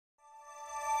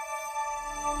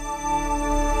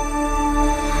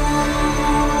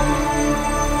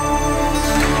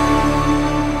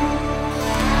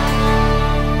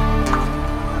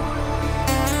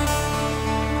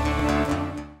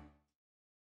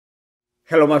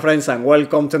Hello my friends and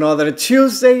welcome to another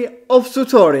Tuesday of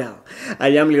tutorial. I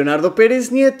am Leonardo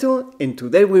Pereznieto and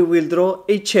today we will draw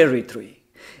a cherry tree.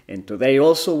 And today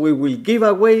also we will give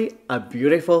away a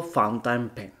beautiful fountain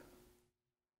pen.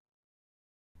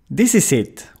 This is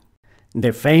it,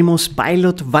 the famous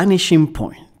Pilot Vanishing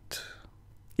Point.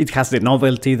 It has the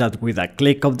novelty that with a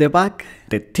click of the back,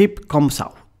 the tip comes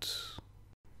out.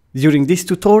 During this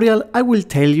tutorial I will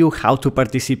tell you how to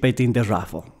participate in the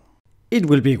raffle. It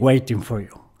will be waiting for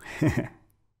you.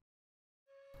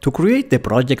 To create the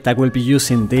project I will be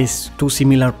using these two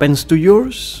similar pens to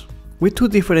yours, with two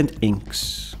different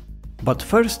inks. But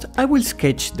first I will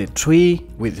sketch the tree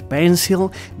with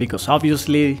pencil, because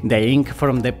obviously the ink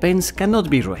from the pens cannot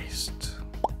be erased.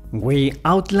 We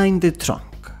outline the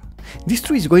trunk. This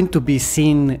tree is going to be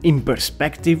seen in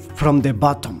perspective from the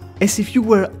bottom, as if you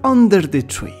were under the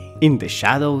tree, in the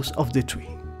shadows of the tree.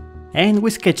 And we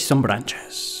sketch some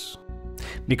branches.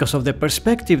 Because of the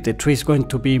perspective, the tree is going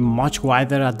to be much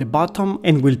wider at the bottom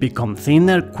and will become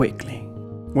thinner quickly.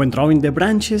 When drawing the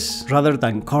branches, rather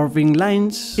than curving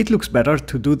lines, it looks better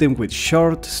to do them with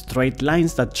short, straight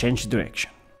lines that change direction.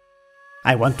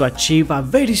 I want to achieve a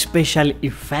very special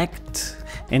effect,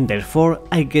 and therefore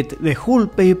I get the whole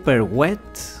paper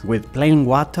wet with plain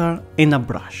water and a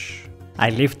brush. I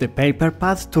leave the paper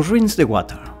pad to rinse the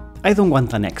water. I don't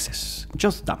want an excess,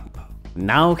 just dump.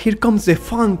 Now here comes the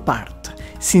fun part.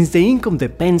 Since the ink on the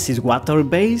pens is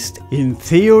water-based, in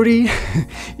theory,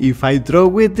 if I draw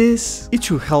with this, it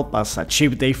should help us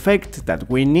achieve the effect that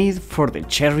we need for the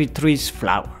cherry tree's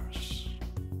flowers.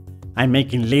 I'm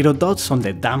making little dots on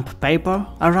the damp paper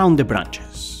around the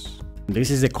branches.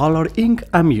 This is the color ink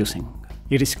I'm using.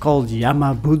 It is called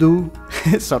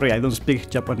Yamabudu. Sorry, I don't speak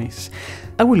Japanese.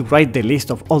 I will write the list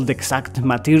of all the exact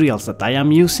materials that I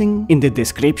am using in the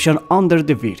description under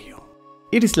the video.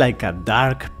 It is like a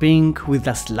dark pink with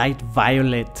a slight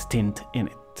violet tint in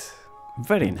it.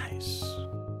 Very nice.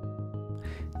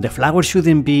 The flowers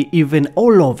shouldn't be even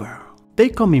all over. They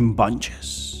come in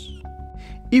bunches.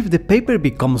 If the paper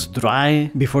becomes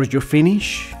dry before you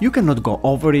finish, you cannot go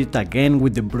over it again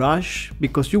with the brush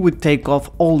because you would take off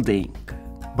all the ink.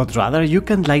 But rather you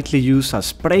can lightly use a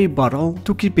spray bottle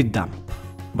to keep it damp.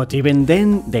 But even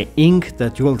then, the ink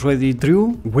that you already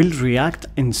drew will react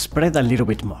and spread a little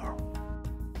bit more.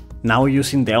 Now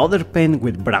using the other pen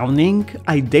with brown ink,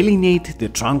 I delineate the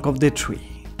trunk of the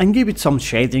tree and give it some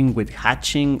shading with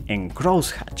hatching and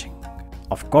cross hatching.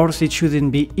 Of course it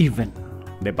shouldn't be even,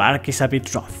 the bark is a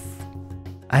bit rough.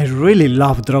 I really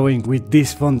love drawing with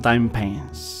these fountain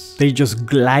pens, they just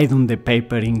glide on the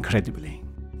paper incredibly.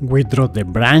 We draw the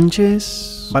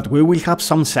branches, but we will have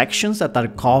some sections that are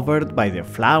covered by the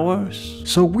flowers,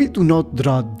 so we do not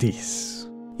draw this.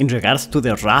 In regards to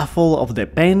the raffle of the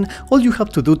pen, all you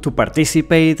have to do to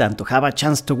participate and to have a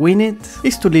chance to win it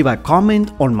is to leave a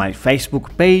comment on my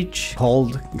Facebook page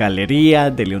called Galería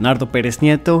de Leonardo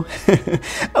Pereznieto.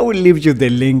 I will leave you the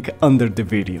link under the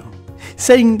video,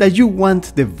 saying that you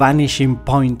want the Vanishing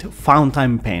Point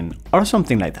fountain pen or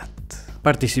something like that.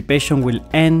 Participation will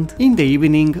end in the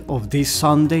evening of this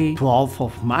Sunday, 12th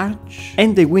of March,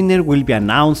 and the winner will be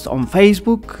announced on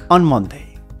Facebook on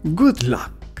Monday. Good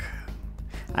luck!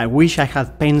 I wish I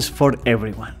had pens for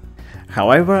everyone.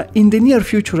 However, in the near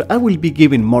future I will be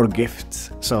giving more gifts,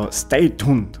 so stay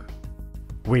tuned.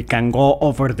 We can go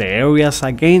over the areas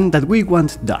again that we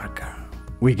want darker.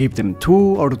 We give them 2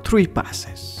 or 3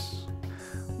 passes.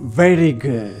 Very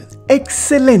good.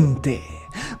 Excelente!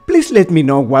 Please let me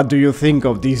know what do you think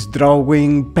of this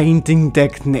drawing painting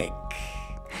technique.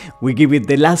 We give it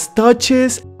the last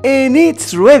touches and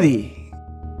it's ready!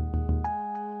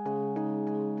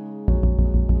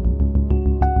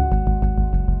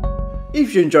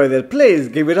 If you enjoyed it, please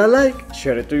give it a like,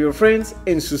 share it to your friends,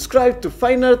 and subscribe to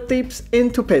fine art tips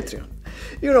and to Patreon.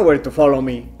 You know where to follow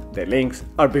me, the links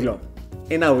are below.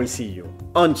 And I will see you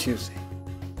on Tuesday.